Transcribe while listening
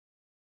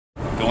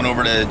Going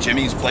over to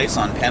Jimmy's place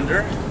on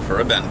Pender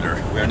for a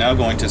bender. We are now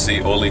going to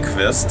see Ole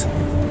Qvist,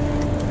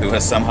 who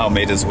has somehow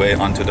made his way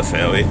onto the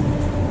ferry.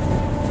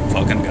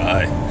 Fucking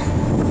guy.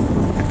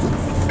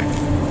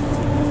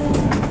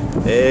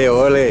 Hey,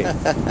 Ole.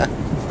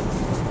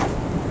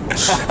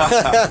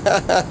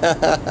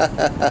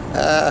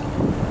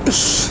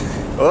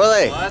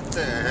 Ole. What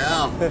the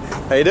hell?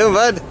 How you doing,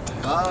 bud?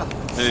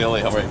 Hey Ole,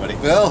 how are you, buddy?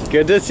 Well,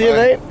 Good to see you,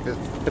 mate.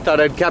 I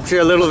thought I'd capture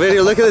a little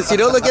video. Look at this. You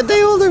don't look a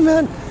day older,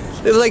 man.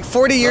 It was like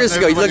 40 years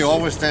ago. Everybody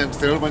always stands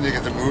still when you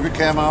get the movie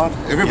cam out.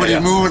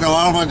 Everybody's moving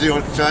around when you're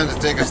trying to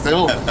take a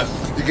still.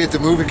 You get the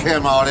movie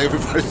cam out,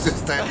 everybody's just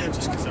standing.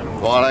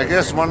 Well, I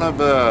guess one of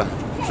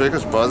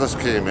Trigger's brothers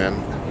came in.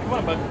 Come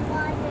on,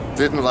 bud.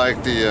 Didn't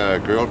like the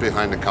girl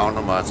behind the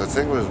counter much. I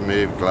think it was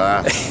Maeve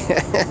Glass.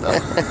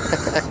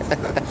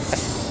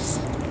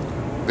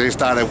 They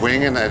started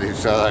winging at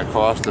each other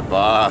across the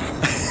bar.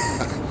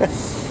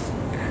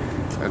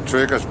 And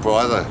Trigger's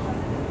brother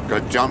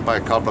got jumped by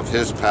a couple of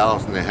his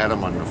pals, and they had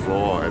him on the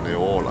floor, and they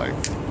all like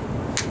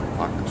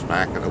fucking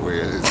smacked it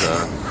away.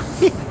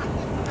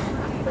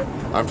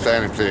 I'm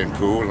standing playing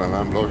pool, and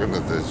I'm looking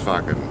at this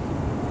fucking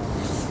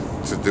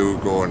to-do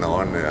going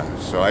on there.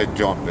 So I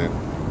jumped in,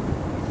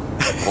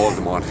 called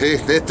him on, hey,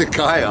 let the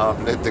guy up,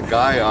 let the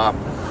guy up.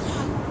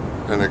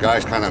 And the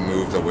guy's kind of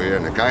moved away,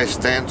 and the guy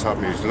stands up,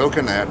 and he's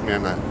looking at me,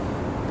 and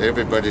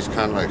everybody's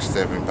kind of like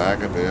stepping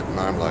back a bit, and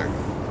I'm like,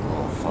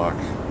 oh fuck.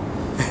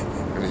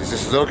 And he's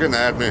just looking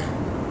at me.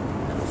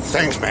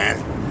 Thanks,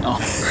 man. Oh.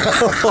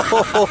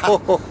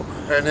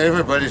 And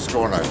everybody's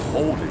going like,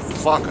 holy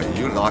fuck, are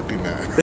you lucky, man?